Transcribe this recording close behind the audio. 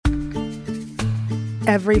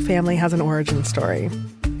Every family has an origin story,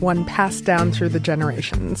 one passed down through the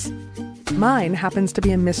generations. Mine happens to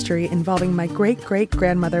be a mystery involving my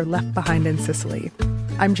great-great-grandmother left behind in Sicily.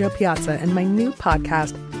 I'm Jo Piazza, and my new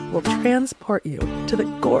podcast will transport you to the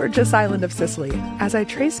gorgeous island of Sicily as I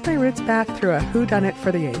trace my roots back through a whodunit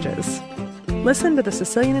for the ages. Listen to The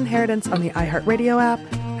Sicilian Inheritance on the iHeartRadio app,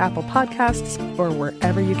 Apple Podcasts, or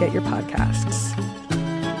wherever you get your podcasts.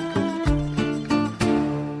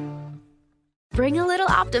 Bring a little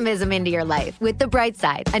optimism into your life with The Bright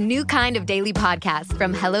Side, a new kind of daily podcast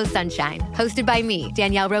from Hello Sunshine, hosted by me,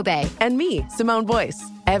 Danielle Robay. And me, Simone Boyce.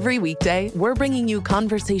 Every weekday, we're bringing you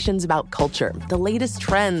conversations about culture, the latest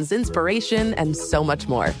trends, inspiration, and so much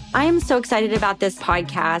more. I am so excited about this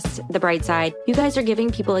podcast, The Bright Side. You guys are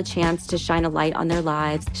giving people a chance to shine a light on their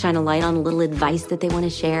lives, shine a light on a little advice that they want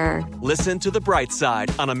to share. Listen to The Bright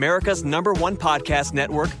Side on America's #1 podcast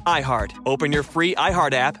network, iHeart. Open your free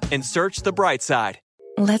iHeart app and search The Bright Side.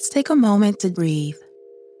 Let's take a moment to breathe.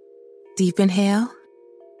 Deep inhale.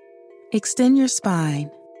 Extend your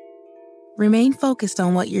spine. Remain focused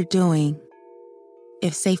on what you're doing.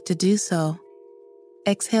 If safe to do so,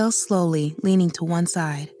 exhale slowly, leaning to one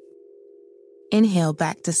side. Inhale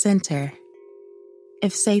back to center.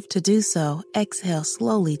 If safe to do so, exhale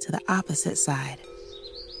slowly to the opposite side.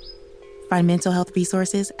 Find mental health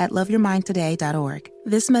resources at loveyourmindtoday.org.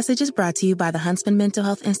 This message is brought to you by the Huntsman Mental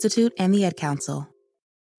Health Institute and the Ad Council.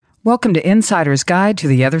 Welcome to Insider's Guide to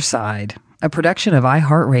the Other Side, a production of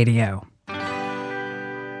iHeartRadio.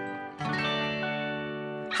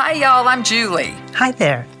 Hi, y'all. I'm Julie. Hi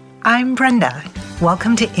there. I'm Brenda.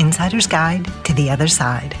 Welcome to Insider's Guide to the Other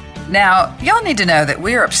Side. Now, y'all need to know that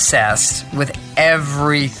we're obsessed with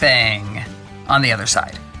everything on the other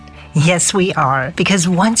side. Yes, we are. Because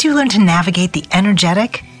once you learn to navigate the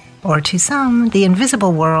energetic, or to some, the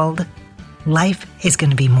invisible world, life is going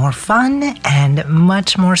to be more fun and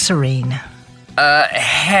much more serene.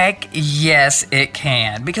 Heck yes, it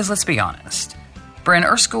can. Because let's be honest. Bryn,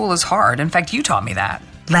 Earth School is hard. In fact, you taught me that.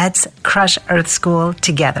 Let's crush Earth School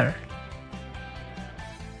together.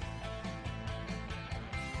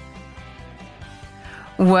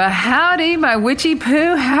 Well, howdy, my witchy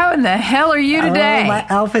poo. How in the hell are you today? Oh, my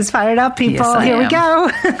elf is fired up, people. Yes, Here we go.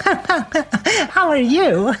 How are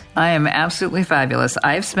you? I am absolutely fabulous.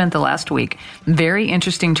 I've spent the last week, very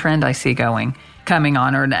interesting trend I see coming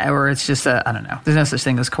on, or it's just I don't know. There's no such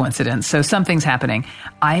thing as coincidence. So something's happening.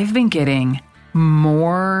 I've been getting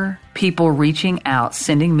more people reaching out,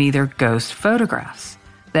 sending me their ghost photographs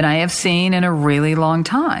than I have seen in a really long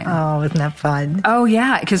time. Oh, isn't that fun? Oh,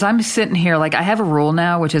 yeah, because I'm sitting here, like, I have a rule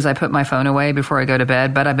now, which is I put my phone away before I go to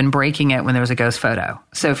bed, but I've been breaking it when there's a ghost photo.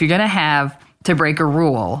 So if you're going to have to break a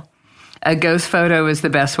rule, a ghost photo is the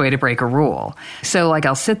best way to break a rule. So, like,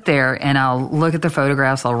 I'll sit there and I'll look at the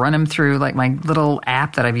photographs, I'll run them through, like, my little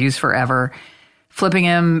app that I've used forever, flipping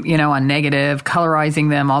them, on negative, colorizing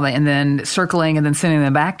them, all that, and then circling and then sending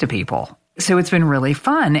them back to people. So it's been really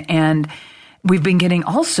fun. And we've been getting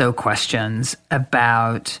also questions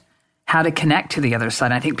about how to connect to the other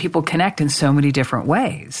side. I think people connect in so many different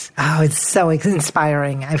ways. Oh, it's so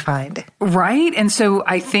inspiring, I find. Right? And so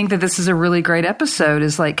I think that this is a really great episode,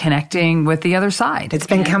 is like connecting with the other side. It's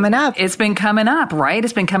been coming up. It's been coming up, right?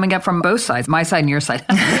 It's been coming up from both sides, my side and your side.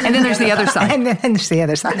 And then there's the other side. And then there's the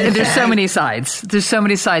other side. There's so many sides. There's so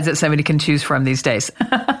many sides that somebody can choose from these days.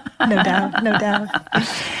 No doubt, no doubt.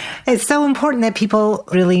 It's so important that people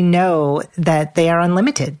really know that they are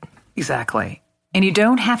unlimited. Exactly. And you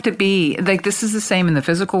don't have to be, like, this is the same in the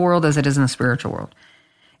physical world as it is in the spiritual world.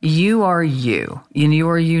 You are you, and you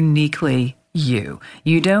are uniquely you.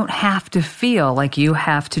 You don't have to feel like you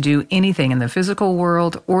have to do anything in the physical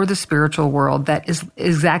world or the spiritual world that is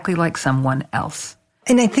exactly like someone else.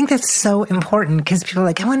 And I think that's so important, because people are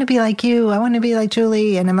like, I want to be like you. I want to be like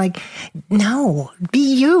Julie. And I'm like, no,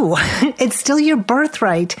 be you. It's still your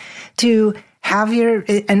birthright to have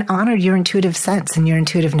and honor your intuitive sense and your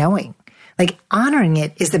intuitive knowing. Like, honoring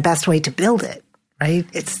it is the best way to build it, right?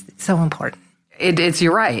 It's so important.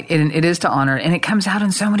 You're right. It is to honor it. And it comes out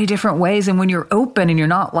in so many different ways. And when you're open and you're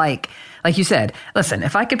not like you said, listen,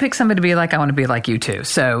 if I could pick somebody to be like, I want to be like you too.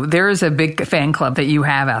 So there is a big fan club that you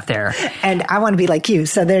have out there. And I want to be like you.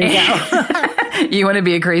 So there you go. You want to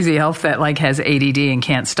be a crazy elf that like has ADD and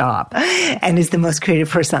can't stop. And is the most creative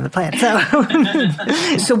person on the planet.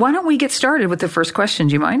 So why don't we get started with the first question?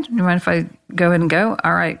 Do you mind? Do you mind if I go ahead and go?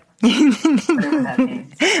 All right.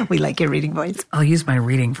 We like your reading voice. I'll use my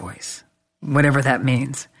reading voice, whatever that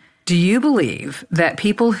means. Do you believe that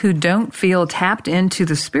people who don't feel tapped into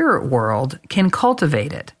the spirit world can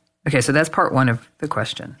cultivate it? Okay, so that's part one of the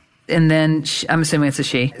question. and then I'm assuming it's a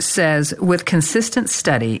she, says, with consistent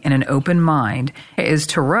study and an open mind, is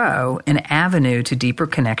tarot an avenue to deeper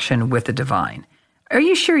connection with the divine? Are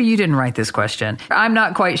you sure you didn't write this question? I'm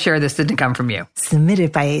not quite sure this didn't come from you.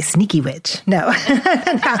 Submitted by a sneaky witch. No.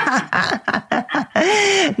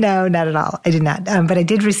 No, not at all. I did not. But I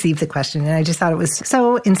did receive the question, and I just thought it was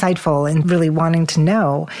so insightful and really wanting to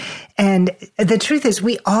know. And the truth is,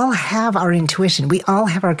 we all have our intuition. We all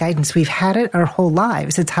have our guidance. We've had it our whole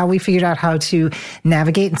lives. It's how we figured out how to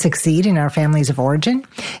navigate and succeed in our families of origin.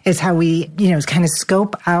 It's how we, kind of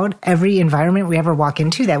scope out every environment we ever walk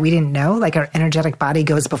into that we didn't know, like our energetic body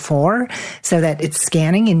goes before, so that it's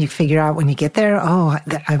scanning and you figure out when you get there,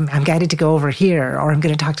 I'm guided to go over here, or I'm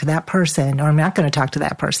going to talk to that person, or I'm not going to talk to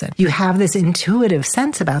that person. You have this intuitive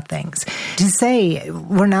sense about things. To say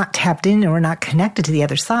we're not tapped in or we're not connected to the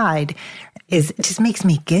other side it just makes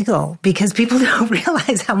me giggle, because people don't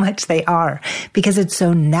realize how much they are, because it's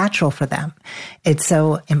so natural for them. It's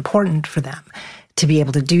so important for them to be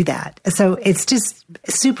able to do that. So it's just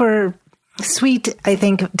super sweet, I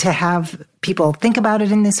think, to have people think about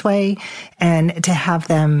it in this way, and to have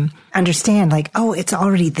them understand, like, oh, it's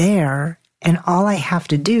already there, and all I have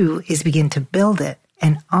to do is begin to build it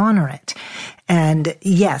and honor it. And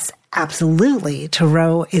yes, absolutely,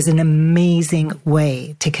 tarot is an amazing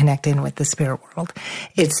way to connect in with the spirit world.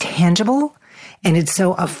 It's tangible, and it's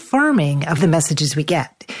so affirming of the messages we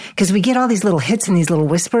get. Because we get all these little hits and these little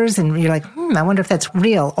whispers, and you're like, I wonder if that's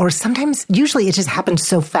real. Or sometimes, usually it just happens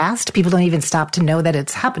so fast, people don't even stop to know that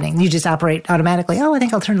it's happening. You just operate automatically. Oh, I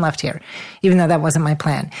think I'll turn left here, even though that wasn't my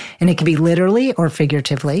plan. And it can be literally or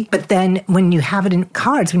figuratively. But then when you have it in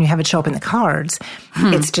cards, when you have it show up in the cards,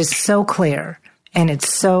 it's just so clear. And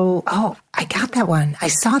it's so, I got that one. I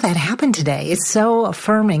saw that happen today. It's so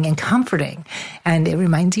affirming and comforting. And it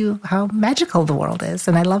reminds you how magical the world is.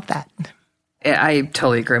 And I love that. I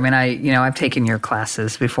totally agree. I mean, I've taken your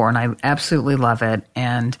classes before, and I absolutely love it.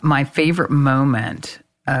 And my favorite moment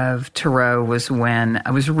of tarot was when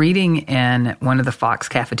I was reading in one of the Fox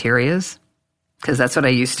cafeterias, because that's what I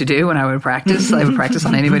used to do when I would practice. I would practice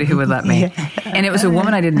on anybody who would let me. Yeah. And it was a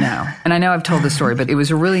woman I didn't know. And I know I've told the story, but it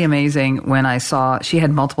was really amazing when I saw she had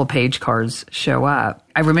multiple page cards show up.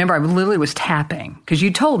 I remember I literally was tapping, because you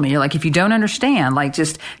told me, you're like, if you don't understand, like,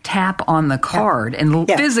 just tap on the card. And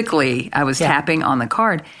physically, I was tapping on the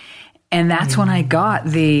card. And that's when I got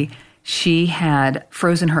she had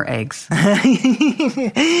frozen her eggs.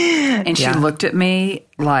 And she looked at me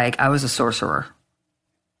like I was a sorcerer.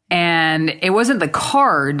 And it wasn't the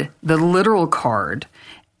card, the literal card,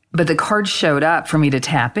 but the card showed up for me to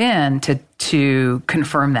tap in to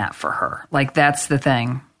confirm that for her. Like, that's the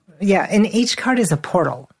thing. Yeah, and each card is a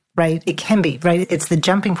portal, right? It can be, right? It's the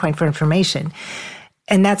jumping point for information.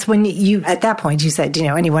 And that's when at that point, you said,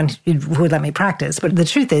 anyone who would let me practice. But the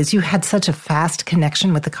truth is, you had such a fast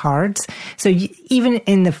connection with the cards. So even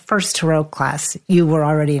in the first tarot class, you were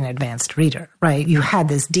already an advanced reader, right? You had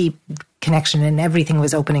this deep connection, and everything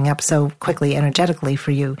was opening up so quickly, energetically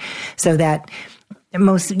for you, so that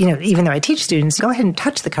most, even though I teach students, go ahead and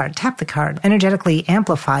touch the card, tap the card, energetically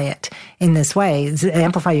amplify it in this way,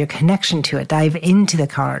 amplify your connection to it, dive into the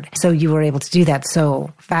card. So you were able to do that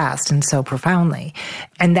so fast and so profoundly.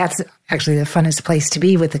 And that's actually the funnest place to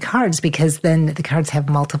be with the cards, because then the cards have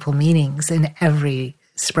multiple meanings in every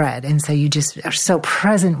spread. And so you just are so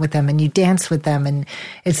present with them, and you dance with them. And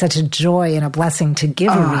it's such a joy and a blessing to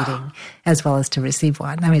give a reading as well as to receive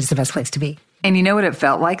one. I mean, it's the best place to be. And you know what it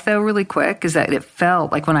felt like, though, really quick, is that it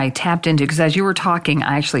felt like when I tapped into, because as you were talking,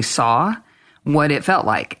 I actually saw what it felt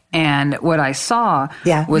like. And what I saw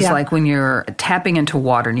was like when you're tapping into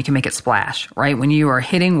water and you can make it splash, right? When you are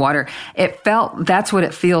hitting water, that's what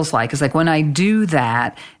it feels like. It's like when I do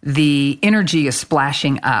that, the energy is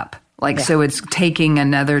splashing up. So it's taking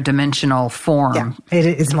another dimensional form. Yeah, it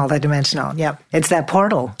is multidimensional. Yep. It's that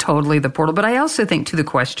portal. Totally the portal. But I also think, to the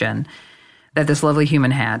question that this lovely human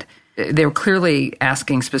had, they were clearly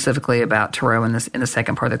asking specifically about tarot in the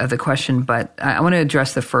second part of the question. But I want to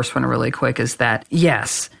address the first one really quick, is that,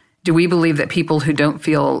 yes, do we believe that people who don't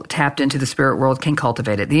feel tapped into the spirit world can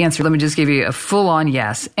cultivate it? The answer, let me just give you a full-on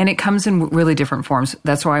yes. And it comes in really different forms.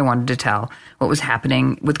 That's why I wanted to tell what was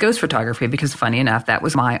happening with ghost photography, because funny enough, that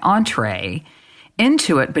was my entree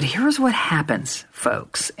into it. But here's what happens,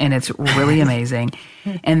 folks, and it's really amazing.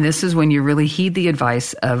 And this is when you really heed the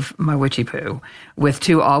advice of my witchy poo,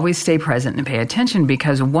 to always stay present and pay attention,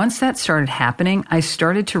 because once that started happening, I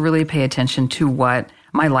started to really pay attention to what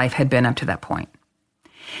my life had been up to that point.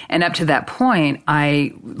 And up to that point,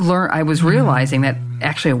 I was realizing that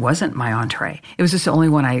actually it wasn't my entree. It was just the only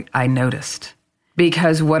one I noticed.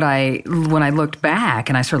 Because when I looked back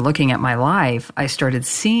and I started looking at my life, I started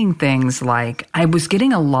seeing things like I was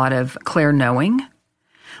getting a lot of clair-knowing.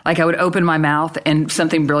 Like I would open my mouth and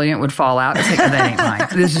something brilliant would fall out. It's like, oh, that ain't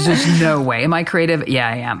mine. This is just no way. Am I creative? Yeah,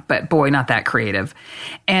 I am. But boy, not that creative.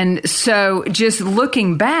 And so just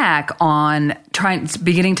looking back on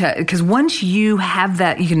because once you have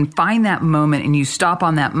that, you can find that moment and you stop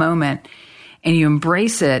on that moment and you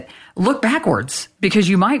embrace it, look backwards because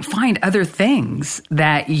you might find other things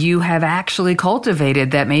that you have actually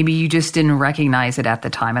cultivated that maybe you just didn't recognize it at the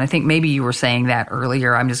time. And I think maybe you were saying that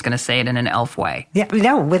earlier. I'm just going to say it in an elf way. Yeah,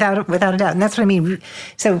 no, without a doubt. And that's what I mean.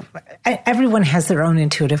 So everyone has their own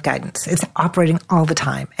intuitive guidance. It's operating all the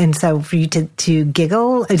time. And so for you to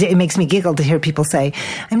giggle, it makes me giggle to hear people say,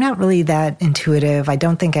 I'm not really that intuitive. I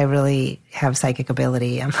don't think I really have psychic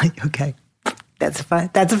ability. I'm like, okay. That's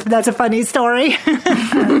a funny story.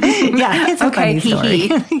 Yeah, it's a funny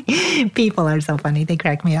story. People are so funny. They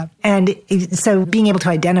crack me up. And so being able to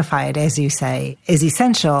identify it, as you say, is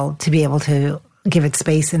essential to be able to give it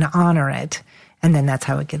space and honor it. And then that's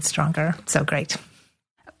how it gets stronger. So great.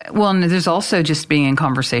 Well, and there's also just being in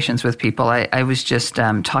conversations with people. I was just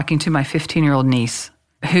talking to my 15-year-old niece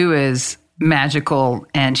who is magical,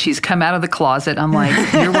 and she's come out of the closet. I'm like,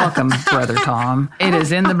 you're welcome, Brother Tom. It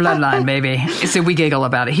is in the bloodline, baby. So we giggle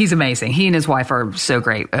about it. He's amazing. He and his wife are so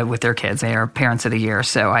great with their kids. They are parents of the year.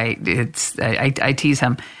 So I tease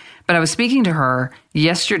him. But I was speaking to her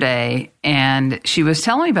yesterday, and she was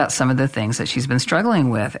telling me about some of the things that she's been struggling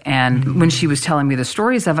with. And when she was telling me the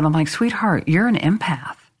stories of it, I'm like, sweetheart, you're an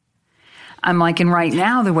empath. I'm like, and right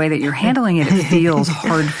now, the way that you're handling it, it feels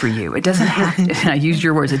hard for you. It doesn't have to, I used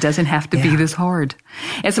your words, it doesn't have to be this hard.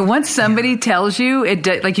 And so once somebody tells you,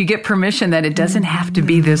 like you get permission that it doesn't have to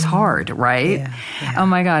be this hard, right? Yeah. Oh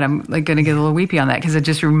my God, I'm like going to get a little weepy on that because it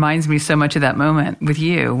just reminds me so much of that moment with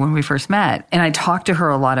you when we first met. And I talked to her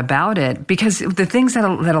a lot about it because the things that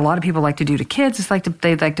a lot of people like to do to kids is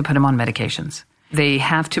they like to put them on medications. They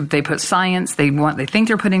put science, they think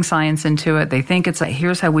they're putting science into it. They think it's like,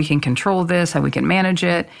 here's how we can control this, how we can manage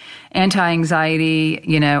it, anti-anxiety,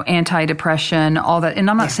 anti-depression, all that. And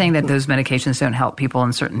I'm not saying that those medications don't help people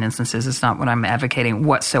in certain instances. It's not what I'm advocating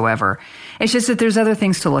whatsoever. It's just that there's other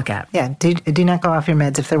things to look at. Yeah, do not go off your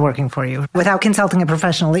meds if they're working for you without consulting a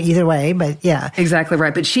professional either way, but yeah. Exactly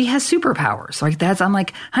right. But she has superpowers. I'm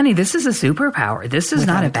like, honey, this is a superpower. This is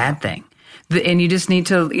not a bad thing. And you just need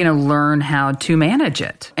to, learn how to manage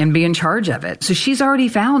it and be in charge of it. So she's already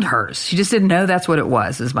found hers. She just didn't know that's what it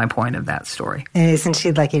was, is my point of that story. And isn't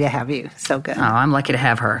she lucky to have you? So good. Oh, I'm lucky to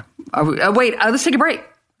have her. Wait, let's take a break.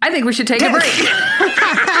 I think we should take a break.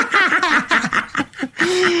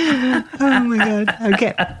 Oh, my God.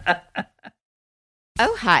 Okay.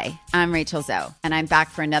 Oh, hi, I'm Rachel Zoe, and I'm back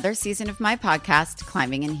for another season of my podcast,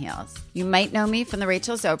 Climbing in Heels. You might know me from the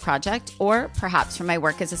Rachel Zoe Project, or perhaps from my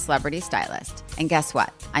work as a celebrity stylist. And guess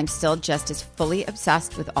what? I'm still just as fully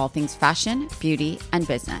obsessed with all things fashion, beauty, and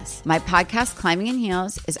business. My podcast, Climbing in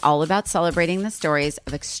Heels, is all about celebrating the stories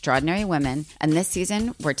of extraordinary women, and this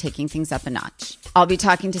season, we're taking things up a notch. I'll be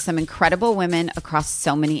talking to some incredible women across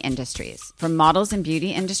so many industries, from models and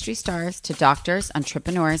beauty industry stars to doctors,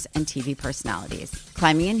 entrepreneurs, and TV personalities.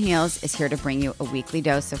 Climbing in Heels is here to bring you a weekly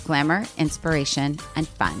dose of glamour, inspiration, and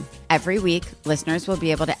fun. Every week, listeners will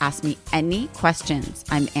be able to ask me any questions.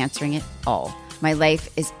 I'm answering it all. My life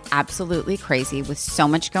is absolutely crazy with so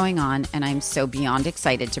much going on, and I'm so beyond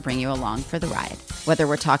excited to bring you along for the ride. Whether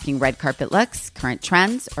we're talking red carpet looks, current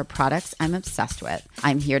trends, or products I'm obsessed with,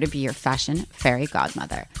 I'm here to be your fashion fairy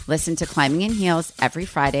godmother. Listen to Climbing in Heels every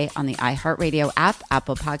Friday on the iHeartRadio app,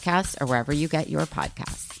 Apple Podcasts, or wherever you get your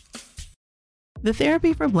podcasts. The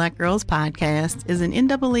Therapy for Black Girls podcast is an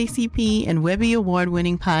NAACP and Webby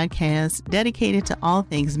Award-winning podcast dedicated to all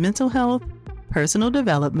things mental health, personal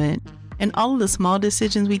development, and all of the small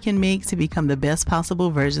decisions we can make to become the best possible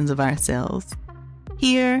versions of ourselves.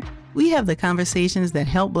 Here, we have the conversations that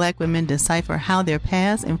help Black women decipher how their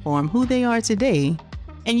past inform who they are today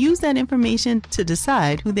and use that information to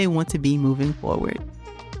decide who they want to be moving forward.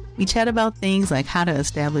 We chat about things like how to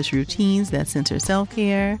establish routines that center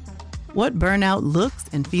self-care, what burnout looks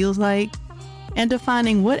and feels like, and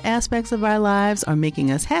defining what aspects of our lives are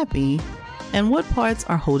making us happy and what parts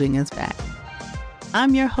are holding us back.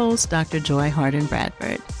 I'm your host, Dr. Joy Harden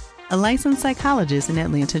Bradford, a licensed psychologist in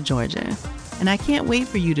Atlanta, Georgia, and I can't wait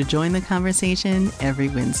for you to join the conversation every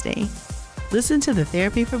Wednesday. Listen to the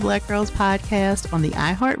Therapy for Black Girls podcast on the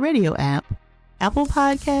iHeartRadio app, Apple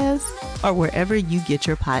Podcasts, or wherever you get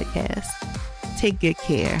your podcasts. Take good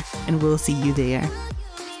care, and we'll see you there.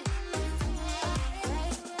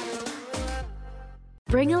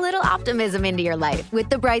 Bring a little optimism into your life with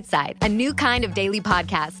The Bright Side, a new kind of daily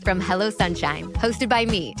podcast from Hello Sunshine, hosted by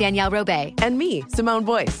me, Danielle Robay. And me, Simone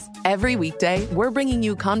Boyce. Every weekday, we're bringing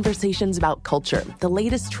you conversations about culture, the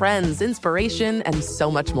latest trends, inspiration, and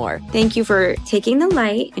so much more. Thank you for taking the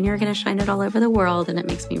light, and you're going to shine it all over the world, and it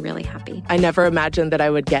makes me really happy. I never imagined that I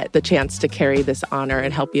would get the chance to carry this honor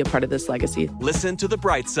and help be a part of this legacy. Listen to The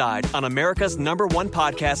Bright Side on America's #1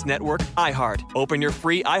 podcast network, iHeart. Open your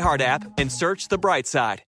free iHeart app and search The Bright Side.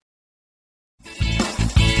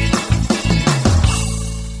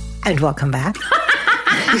 And welcome back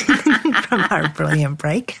from our brilliant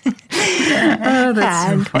break. Oh, that's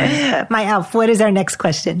so funny. My Elf, what is our next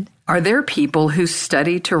question? Are there people who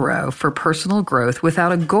study Tarot for personal growth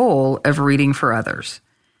without a goal of reading for others? ?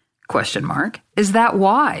 Is that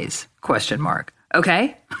wise? ?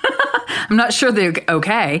 Okay. I'm not sure they're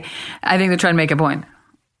okay. I think they're trying to make a point.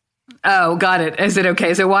 Oh, got it. Is it okay?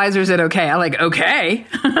 Is it wise or is it okay? I like, okay.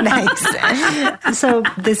 Nice. So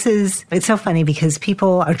it's so funny because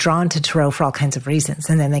people are drawn to Tarot for all kinds of reasons.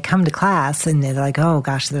 And then they come to class and they're like, oh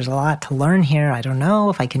gosh, there's a lot to learn here. I don't know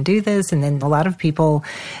if I can do this. And then a lot of people,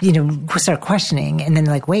 start questioning and then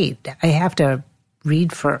they're like, wait, I have to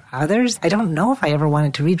read for others? I don't know if I ever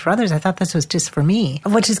wanted to read for others. I thought this was just for me,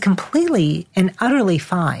 which is completely and utterly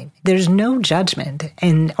fine. There's no judgment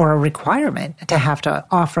or a requirement to have to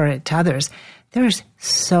offer it to others. There's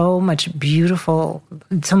so many beautiful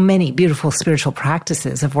spiritual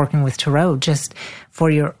practices of working with Tarot just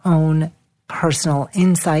for your own personal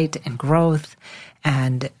insight and growth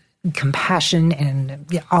and compassion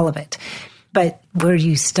and all of it. But where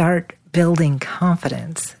you start building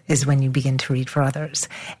confidence is when you begin to read for others.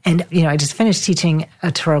 And, I just finished teaching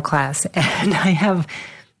a Tarot class, and I have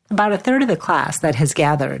about a third of the class that has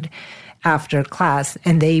gathered after class,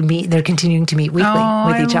 and they're continuing to meet weekly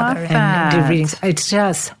with each other and do readings. It's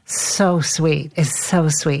just so sweet. It's so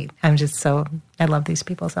sweet. I love these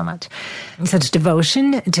people so much. Such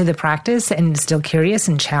devotion to the practice and still curious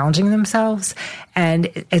and challenging themselves. And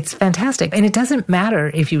it's fantastic. And it doesn't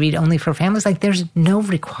matter if you read only for families. Like, there's no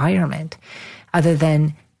requirement other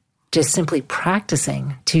than just simply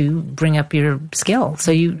practicing to bring up your skill.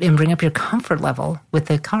 And bring up your comfort level with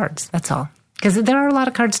the cards. That's all. Because there are a lot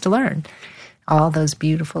of cards to learn. All those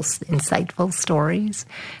beautiful, insightful stories.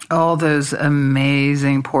 All those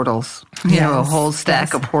amazing portals. A whole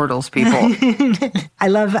stack of portals, people. I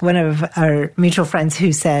love one of our mutual friends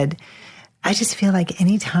who said, I just feel like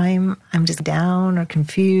anytime I'm just down or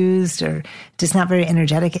confused or just not very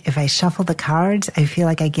energetic, if I shuffle the cards, I feel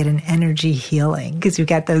like I get an energy healing. Because you've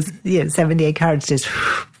got those 78 cards just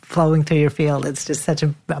flowing through your field. It's just such a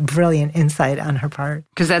brilliant insight on her part.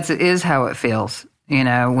 Because that is how it feels,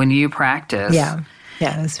 when you practice. Yeah.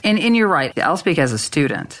 And you're right. I'll speak as a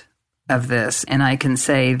student of this, and I can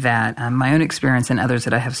say that my own experience and others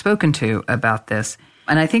that I have spoken to about this,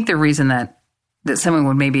 and I think the reason that someone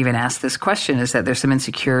would maybe even ask this question is that there's some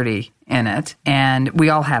insecurity in it, and we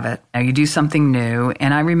all have it. Now, you do something new,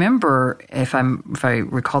 and I remember, if I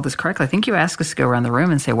recall this correctly, I think you asked us to go around the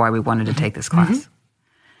room and say why we wanted to take this class. Mm-hmm.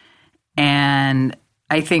 And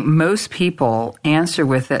I think most people answer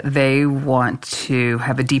with that they want to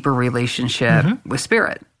have a deeper relationship with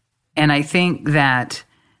spirit. And I think that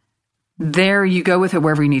there you go with it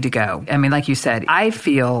wherever you need to go. I mean, like you said, I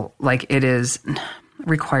feel like it is,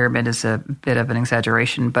 requirement is a bit of an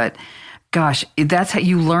exaggeration, but gosh, that's how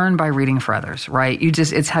you learn, by reading for others, right?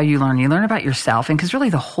 It's how you learn. You learn about yourself. And because really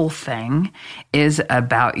the whole thing is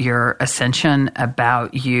about your ascension,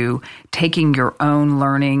 about you taking your own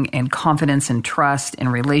learning and confidence and trust and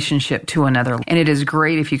relationship to another. And it is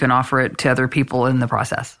great if you can offer it to other people in the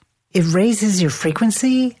process. It raises your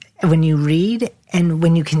frequency when you read, and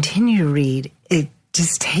when you continue to read, it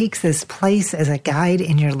just takes this place as a guide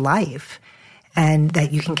in your life and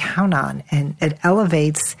that you can count on, and it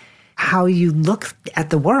elevates how you look at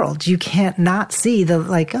the world. You can't not see there's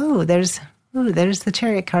the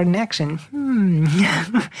Chariot card in action.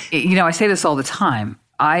 I say this all the time.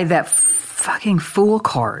 That fucking Fool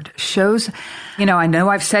card shows, I know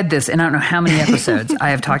I've said this in I don't know how many episodes I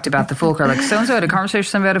have talked about the Fool card. Like, so-and-so had a conversation with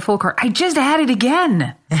somebody about a Fool card. I just had it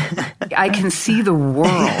again. I can see the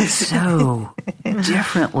world so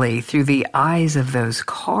differently through the eyes of those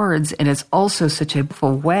cards. And it's also such a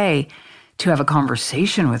beautiful way to have a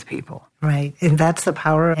conversation with people. Right. And that's the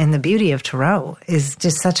power and the beauty of Tarot, is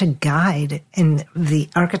just such a guide. And the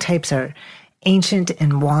archetypes are ancient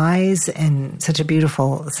and wise and such a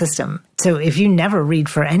beautiful system. So if you never read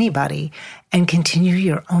for anybody and continue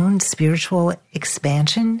your own spiritual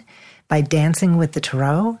expansion by dancing with the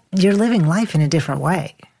Tarot, you're living life in a different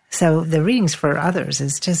way. So the readings for others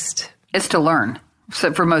is just... It's to learn.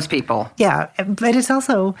 So for most people. Yeah, but it's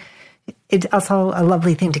also a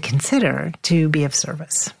lovely thing to consider to be of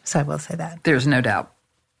service. So I will say that. There's no doubt.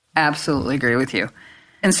 Absolutely agree with you.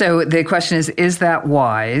 And so the question is that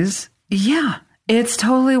wise? Yeah, it's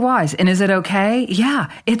totally wise. And is it okay?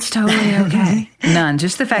 Yeah, it's totally okay. None.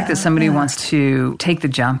 Just the fact that somebody wants to take the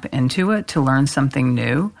jump into it to learn something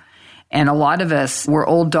new. And a lot of us, we're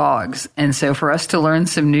old dogs. And so for us to learn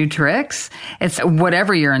some new tricks, it's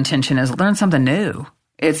whatever your intention is, learn something new.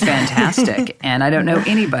 It's fantastic. And I don't know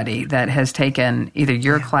anybody that has taken either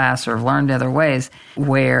your class or learned other ways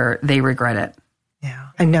where they regret it. Yeah,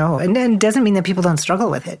 I know. And it doesn't mean that people don't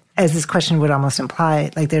struggle with it. As this question would almost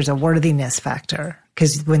imply, like there's a worthiness factor.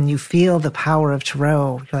 Because when you feel the power of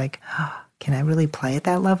tarot, you're like, oh, can I really play at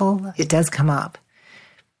that level? It does come up.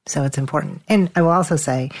 So it's important. And I will also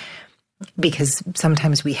say, because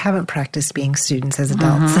sometimes we haven't practiced being students as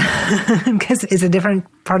adults, because it's a different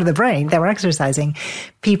part of the brain that we're exercising.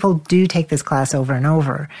 People do take this class over and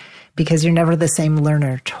over because you're never the same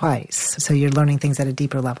learner twice. So you're learning things at a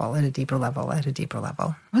deeper level, at a deeper level, at a deeper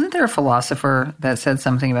level. Wasn't there a philosopher that said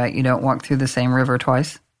something about you don't walk through the same river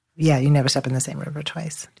twice? Yeah, you never step in the same river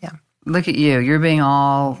twice. Yeah. Look at you. You're being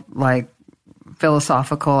all like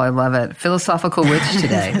philosophical. I love it. Philosophical witch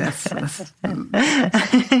today. That's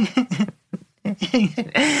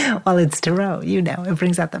Well, it's tarot, it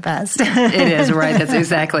brings out the best. It is, right. That's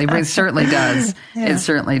exactly. It certainly does. Yeah. It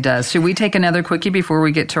certainly does. Should we take another quickie before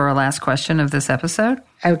we get to our last question of this episode?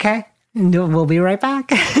 Okay. We'll be right back.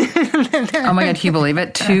 Oh my God, can you believe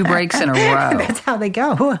it? 2 breaks in a row. That's how they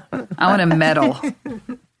go. I want a medal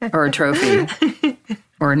or a trophy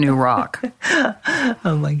or a new rock.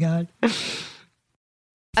 Oh my God.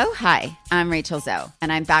 Oh, hi, I'm Rachel Zoe, and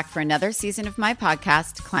I'm back for another season of my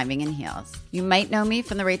podcast, Climbing in Heels. You might know me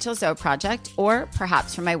from the Rachel Zoe Project, or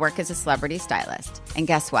perhaps from my work as a celebrity stylist. And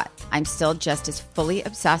guess what? I'm still just as fully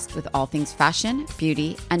obsessed with all things fashion,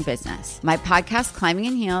 beauty, and business. My podcast, Climbing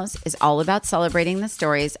in Heels, is all about celebrating the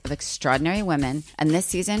stories of extraordinary women, and this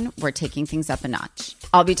season, we're taking things up a notch.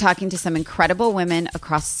 I'll be talking to some incredible women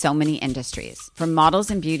across so many industries, from models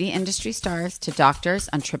and beauty industry stars to doctors,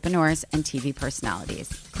 entrepreneurs, and TV personalities.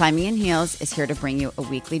 Climbing in Heels is here to bring you a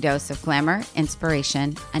weekly dose of glamour,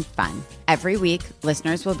 inspiration, and fun. Every week,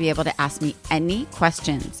 listeners will be able to ask me any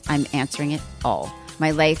questions. I'm answering it all.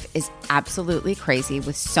 My life is absolutely crazy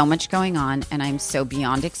with so much going on, and I'm so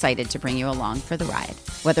beyond excited to bring you along for the ride.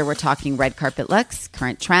 Whether we're talking red carpet looks,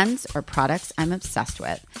 current trends, or products I'm obsessed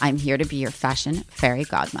with, I'm here to be your fashion fairy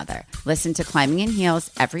godmother. Listen to Climbing in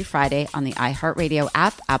Heels every Friday on the iHeartRadio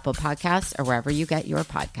app, Apple Podcasts, or wherever you get your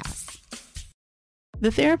podcasts. The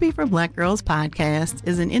Therapy for Black Girls podcast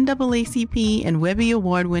is an NAACP and Webby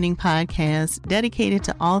Award-winning podcast dedicated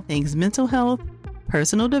to all things mental health,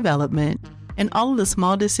 personal development, and all of the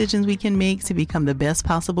small decisions we can make to become the best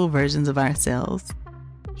possible versions of ourselves.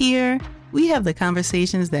 Here, we have the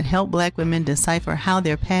conversations that help Black women decipher how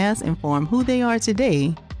their past inform who they are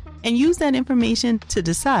today and use that information to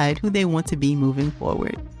decide who they want to be moving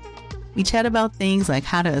forward. We chat about things like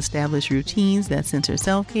how to establish routines that center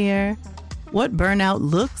self-care, what burnout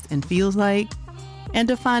looks and feels like, and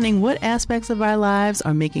defining what aspects of our lives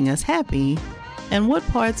are making us happy and what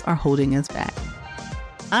parts are holding us back.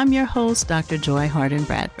 I'm your host, Dr. Joy Harden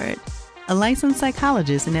Bradford, a licensed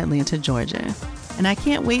psychologist in Atlanta, Georgia, and I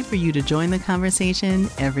can't wait for you to join the conversation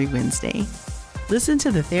every Wednesday. Listen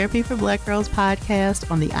to the Therapy for Black Girls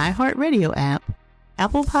podcast on the iHeartRadio app,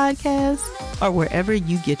 Apple Podcasts, or wherever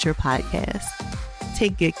you get your podcasts.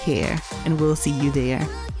 Take good care, and we'll see you there.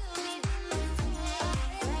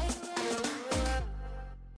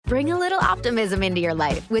 Bring a little optimism into your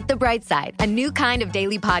life with The Bright Side, a new kind of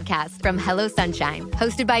daily podcast from Hello Sunshine,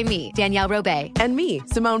 hosted by me, Danielle Robay. And me,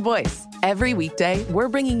 Simone Boyce. Every weekday, we're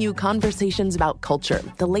bringing you conversations about culture,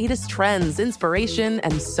 the latest trends, inspiration,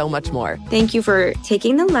 and so much more. Thank you for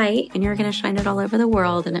taking the light, and you're going to shine it all over the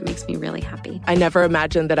world, and it makes me really happy. I never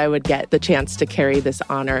imagined that I would get the chance to carry this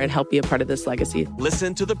honor and help be a part of this legacy.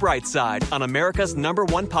 Listen to The Bright Side on America's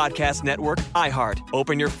 #1 podcast network, iHeart.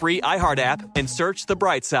 Open your free iHeart app and search The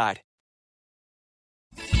Bright Side.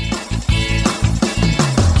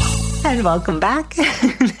 And welcome back.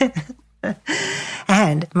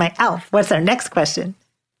 And my elf, what's our next question?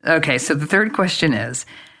 Okay, so the third question is,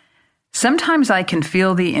 sometimes I can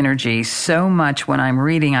feel the energy so much when I'm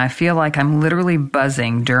reading, I feel like I'm literally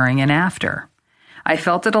buzzing during and after. I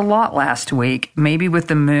felt it a lot last week, maybe with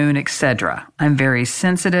the moon, etc. I'm very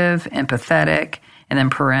sensitive, empathetic, and then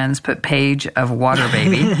parens put page of water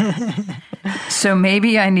baby. So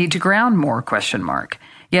maybe I need to ground more, ?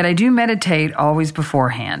 Yet I do meditate always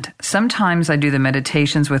beforehand. Sometimes I do the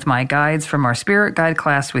meditations with my guides from our spirit guide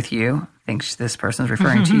class with you. think this person's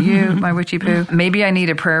referring to you, my witchy poo. Maybe I need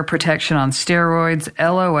a prayer protection on steroids.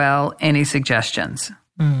 LOL. Any suggestions?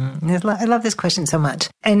 I love this question so much.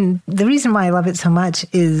 And the reason why I love it so much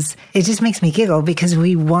is it just makes me giggle because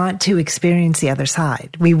we want to experience the other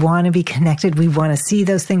side. We want to be connected. We want to see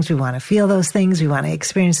those things. We want to feel those things. We want to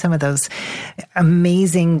experience some of those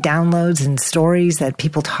amazing downloads and stories that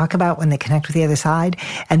people talk about when they connect with the other side.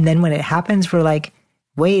 And then when it happens, we're like,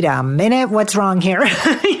 wait a minute, what's wrong here?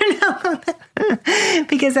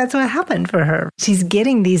 Because that's what happened for her. She's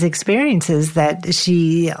getting these experiences that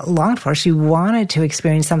she longed for. She wanted to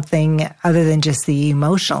experience something other than just the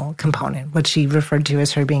emotional component, what she referred to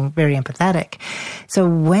as her being very empathetic. So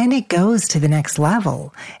when it goes to the next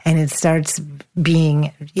level and it starts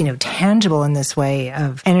being, tangible in this way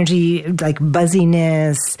of energy, like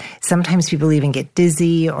buzziness, sometimes people even get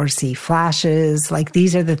dizzy or see flashes. Like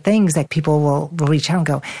these are the things that people will reach out and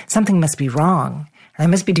go, something must be wrong. I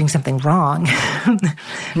must be doing something wrong.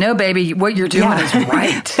 No, baby, what you're doing is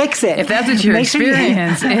right. Fix it. If that's what you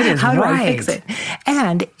experience, it is How do right. I fix it?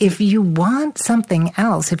 And if you want something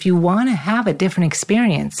else, if you want to have a different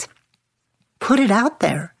experience, put it out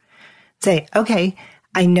there. Say, okay,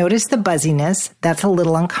 I noticed the buzziness. That's a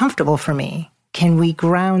little uncomfortable for me. Can we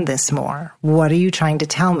ground this more? What are you trying to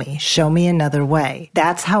tell me? Show me another way.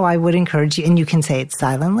 That's how I would encourage you. And you can say it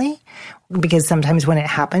silently, because sometimes when it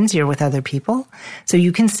happens, you're with other people. So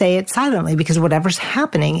you can say it silently because whatever's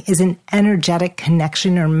happening is an energetic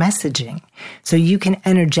connection or messaging. So you can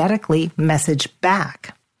energetically message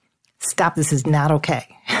back. Stop, this is not okay.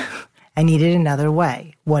 I need it another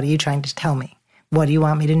way. What are you trying to tell me? What do you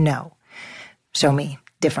want me to know? Show me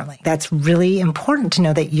differently. That's really important to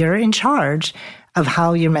know that you're in charge of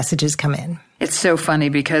how your messages come in. It's so funny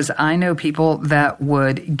because I know people that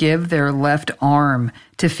would give their left arm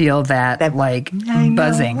to feel that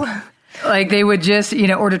buzzing. Like they would just,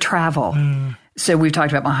 or to travel. So we've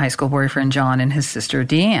talked about my high school boyfriend, John, and his sister,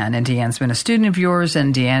 Deanne. And Deanne's been a student of yours,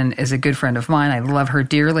 and Deanne is a good friend of mine. I love her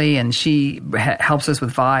dearly, and she helps us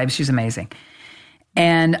with vibes. She's amazing.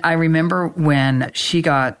 And I remember when she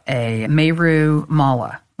got a Meru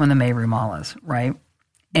Mala, one of the Meru Malas, right?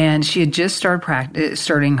 And she had just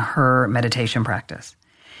starting her meditation practice.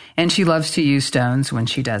 And she loves to use stones when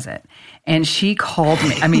she does it. And she called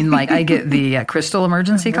me. I mean, I get the crystal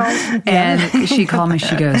emergency calls. And she called me.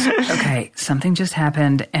 She goes, okay, something just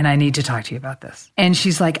happened, and I need to talk to you about this. And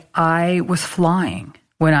she's like, I was flying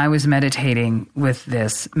when I was meditating with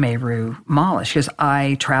this Meru Mala. She goes,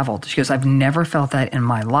 I traveled. She goes, I've never felt that in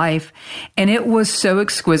my life. And it was so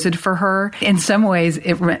exquisite for her. In some ways,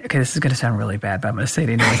 okay, this is going to sound really bad, but I'm going to say it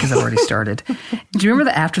anyway because I've already started. Do you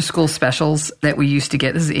remember the after-school specials that we used to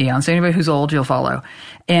get? This is Eon, so anybody who's old, you'll follow.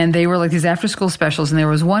 And they were like these after-school specials, and there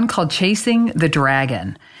was one called Chasing the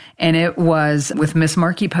Dragon. And it was with Miss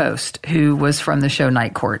Markie Post, who was from the show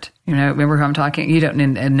Night Court. Remember who I'm talking? You don't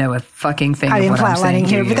know a fucking thing of what I'm saying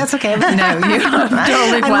here, but that's okay. No, you're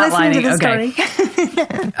totally flatlining.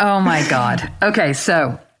 Okay. Oh, my God. Okay,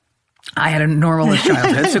 so I had a normalist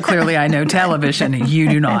childhood, so clearly I know television. You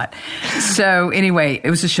do not. So anyway,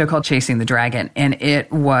 it was a show called Chasing the Dragon, and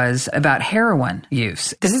it was about heroin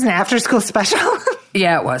use. This is an after-school special?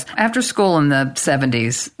 Yeah, it was. After school in the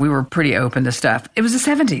 70s, we were pretty open to stuff. It was the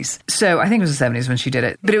 70s. So I think it was the 70s when she did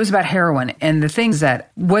it. But it was about heroin. And the things that,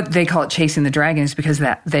 what they call it chasing the dragon is because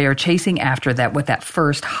that they are chasing after that, what that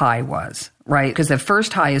first high was, right? Because the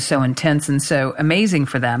first high is so intense and so amazing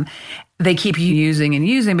for them. They keep using and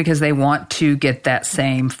using because they want to get that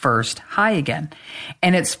same first high again.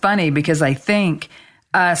 And it's funny because I think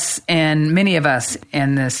us and many of us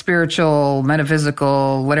in the spiritual,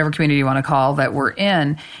 metaphysical, whatever community you want to call that we're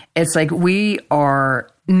in, it's like we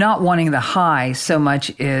are not wanting the high so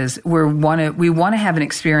much is we want to have an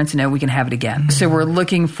experience and know we can have it again. So we're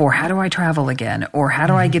looking for, how do I travel again? Or how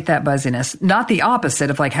do I get that buzziness? Not the opposite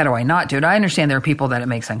of how do I not do it? I understand there are people that it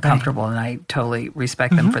makes uncomfortable, and I totally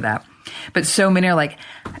respect them for that. But so many are like,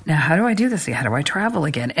 now how do I do this? How do I travel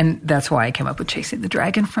again? And that's why I came up with Chasing the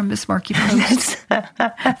Dragon from Miss Markie Post.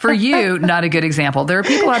 For you, not a good example. There are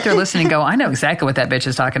people out there listening go, I know exactly what that bitch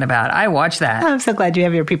is talking about. I watched that. I'm so glad you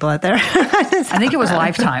have your people out there. I think it was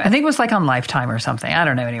Lifetime. I think it was on Lifetime or something. I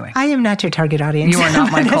don't know anyway. I am not your target audience. You are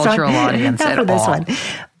not my cultural audience at all. Not for this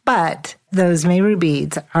one. But those Meru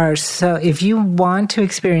beads are so, if you want to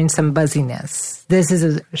experience some buzziness, this is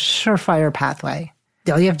a surefire pathway.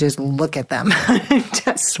 All you have to do is look at them.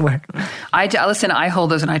 Just swear. Listen, I hold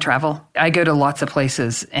those and I travel. I go to lots of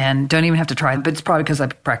places and don't even have to try them. But it's probably because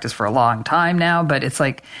I've practiced for a long time now. But it's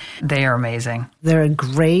they are amazing. They're a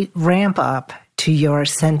great ramp up to your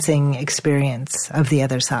sensing experience of the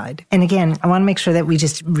other side. And again, I want to make sure that we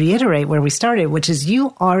just reiterate where we started, which is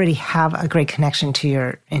you already have a great connection to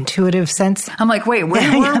your intuitive sense. I'm like, wait,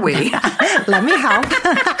 where were we? Let me help.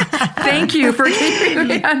 Thank you for keeping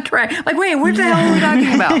me on track. Like, wait, what the hell are we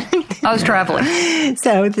talking about? I was traveling.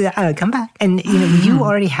 So come back. And you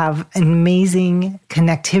already have an amazing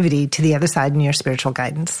connectivity to the other side in your spiritual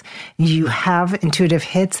guidance. You have intuitive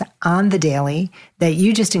hits on the daily that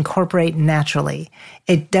you just incorporate naturally.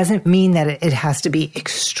 It doesn't mean that it has to be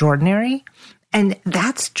extraordinary. And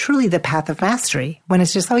that's truly the path of mastery, when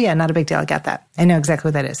it's just, oh yeah, not a big deal. I got that. I know exactly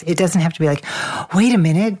what that is. It doesn't have to be like, wait a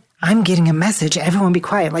minute, I'm getting a message. Everyone be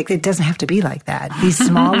quiet. Like, it doesn't have to be like that. These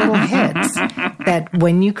small little hits that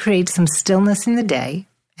when you create some stillness in the day,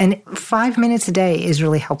 and 5 minutes a day is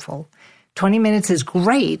really helpful. 20 minutes is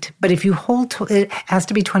great, but if you it has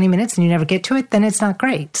to be 20 minutes and you never get to it, then it's not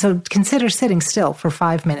great. So consider sitting still for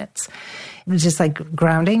 5 minutes. It's just like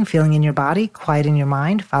grounding, feeling in your body, quiet in your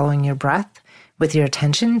mind, following your breath with your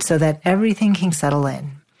attention so that everything can settle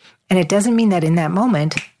in. And it doesn't mean that in that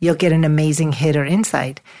moment you'll get an amazing hit or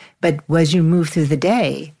insight, but as you move through the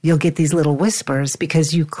day, you'll get these little whispers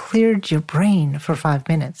because you cleared your brain for 5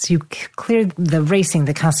 minutes. You cleared the racing,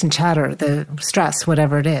 the constant chatter, the stress,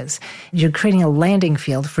 whatever it is. You're creating a landing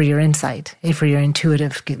field for your insight, for your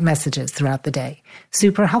intuitive messages throughout the day.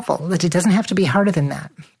 Super helpful. But it doesn't have to be harder than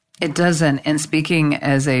that. It doesn't. And speaking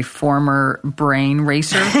as a former brain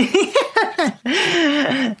racer,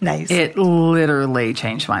 nice. It literally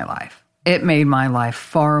changed my life. It made my life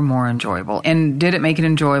far more enjoyable. And did it make it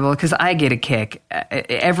enjoyable? Because I get a kick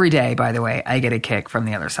every day, by the way, I get a kick from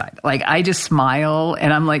the other side. Like, I just smile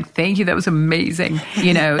and I'm like, thank you. That was amazing.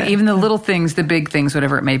 Even the little things, the big things,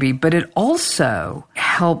 whatever it may be. But it also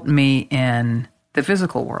helped me in the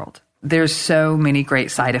physical world. There's so many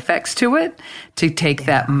great side effects to it to take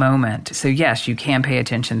that moment. So yes, you can pay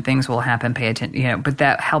attention. Things will happen. Pay attention, but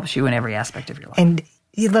that helps you in every aspect of your life. And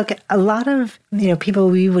you look, a lot of, people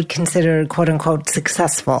we would consider quote unquote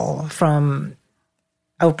successful, from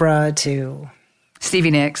Oprah to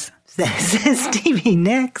Stevie Nicks. Stevie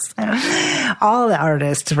Nicks, all the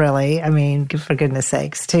artists, really. I mean, for goodness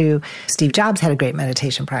sakes, to Steve Jobs had a great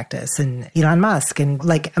meditation practice, and Elon Musk, and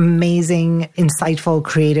like amazing, insightful,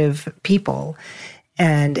 creative people.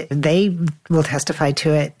 And they will testify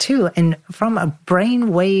to it too. And from a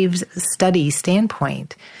brain waves study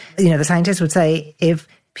standpoint, the scientists would say if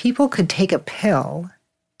people could take a pill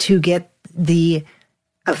to get the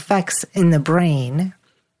effects in the brain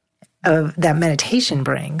of that meditation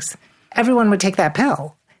brings, everyone would take that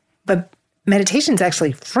pill. But meditation's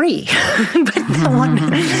actually free.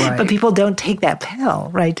 But people don't take that pill,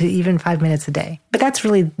 right, to even 5 minutes a day. But that's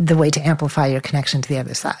really the way to amplify your connection to the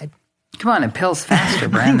other side. Come on, it pills faster,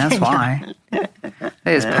 Bren. That's why.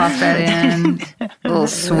 They just pop that in, a little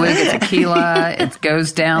swig of tequila. It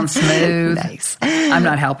goes down smooth. Nice. I'm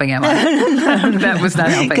not helping, am I? That was not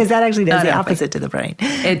helping. Because that actually does the opposite to the brain.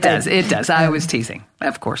 It does. It does. I was teasing,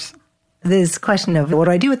 of course. This question of what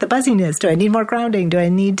do I do with the buzziness? Do I need more grounding? Do I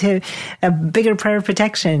need a bigger prayer of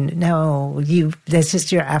protection? No, that's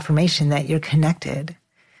just your affirmation that you're connected.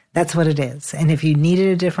 That's what it is. And if you need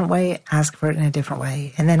it a different way, ask for it in a different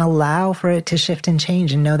way. And then allow for it to shift and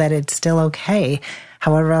change and know that it's still okay,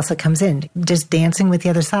 however else it comes in. Just dancing with the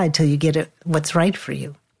other side till you get it what's right for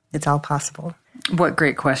you. It's all possible. What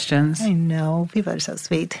great questions. I know. People are so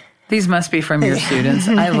sweet. These must be from your students.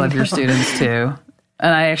 I love your students too.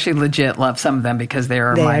 And I actually legit love some of them because they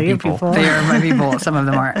are my people. They are my people. Some of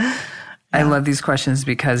them are. Yeah. I love these questions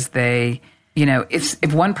because they...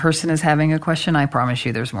 if one person is having a question, I promise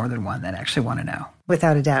you there's more than one that actually want to know.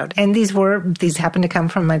 Without a doubt. And these happen to come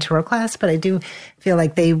from my tarot class, but I do feel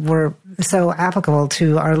like they were so applicable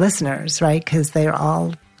to our listeners, right? Because they're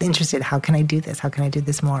all interested. How can I do this? How can I do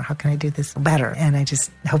this more? How can I do this better? And I just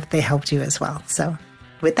hope they helped you as well. So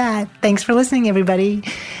with that, thanks for listening, everybody.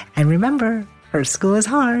 And remember, Earth School is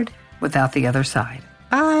hard. Without the other side.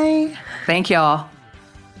 Bye. Thank y'all.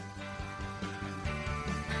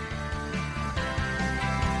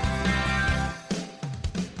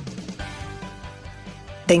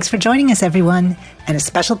 Thanks for joining us, everyone, and a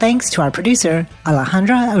special thanks to our producer,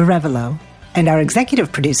 Alejandra Arevalo, and our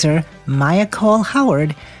executive producer, Maya Cole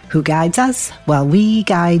Howard, who guides us while we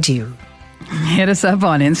guide you. Hit us up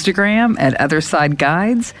on Instagram at Otherside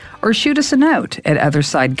Guides, or shoot us a note at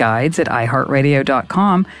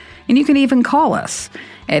othersideguides@iheartradio.com, and you can even call us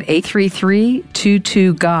at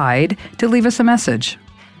 833-22-GUIDE to leave us a message.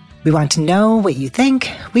 We want to know what you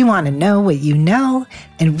think, we want to know what you know,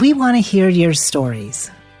 and we want to hear your stories.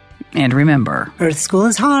 And remember, Earth School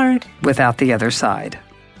is hard. Without the other side.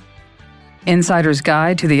 Insider's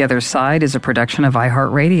Guide to the Other Side is a production of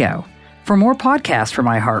iHeartRadio. For more podcasts from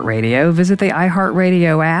iHeartRadio, visit the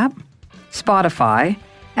iHeartRadio app, Spotify,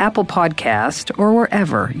 Apple Podcast, or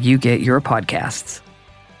wherever you get your podcasts.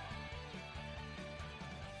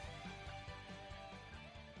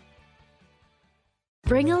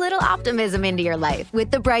 Bring a little optimism into your life with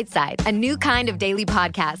The Bright Side, a new kind of daily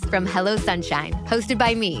podcast from Hello Sunshine, hosted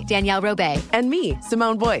by me, Danielle Robay. And me,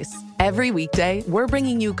 Simone Boyce. Every weekday, we're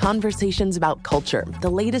bringing you conversations about culture, the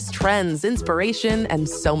latest trends, inspiration, and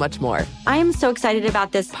so much more. I am so excited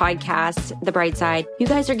about this podcast, The Bright Side. You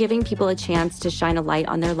guys are giving people a chance to shine a light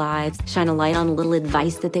on their lives, shine a light on a little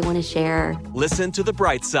advice that they want to share. Listen to The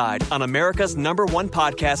Bright Side on America's #1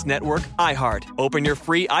 podcast network, iHeart. Open your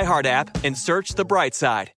free iHeart app and search The Bright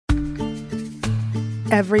Side.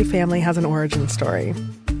 Every family has an origin story,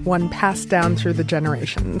 one passed down through the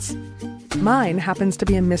generations. Mine happens to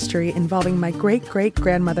be a mystery involving my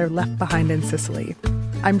great-great-grandmother left behind in Sicily.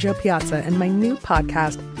 I'm Jo Piazza, and my new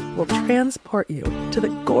podcast will transport you to the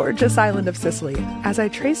gorgeous island of Sicily as I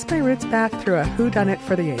trace my roots back through a whodunit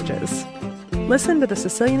for the ages. Listen to The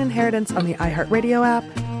Sicilian Inheritance on the iHeartRadio app,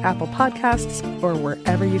 Apple Podcasts, or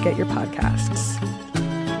wherever you get your podcasts.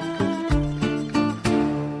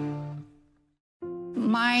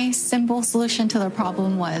 My simple solution to the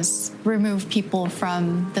problem was remove people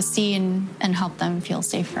from the scene and help them feel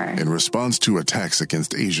safer. In response to attacks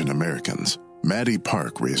against Asian Americans, Maddie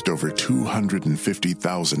Park raised over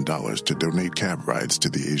 $250,000 to donate cab rides to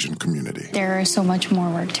the Asian community. There is so much more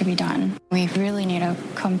work to be done. We really need to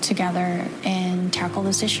come together and tackle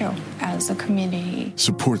this issue as a community.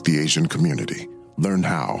 Support the Asian community. Learn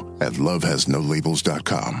how at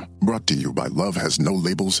lovehasnolabels.com. Brought to you by Love Has No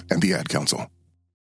Labels and the Ad Council.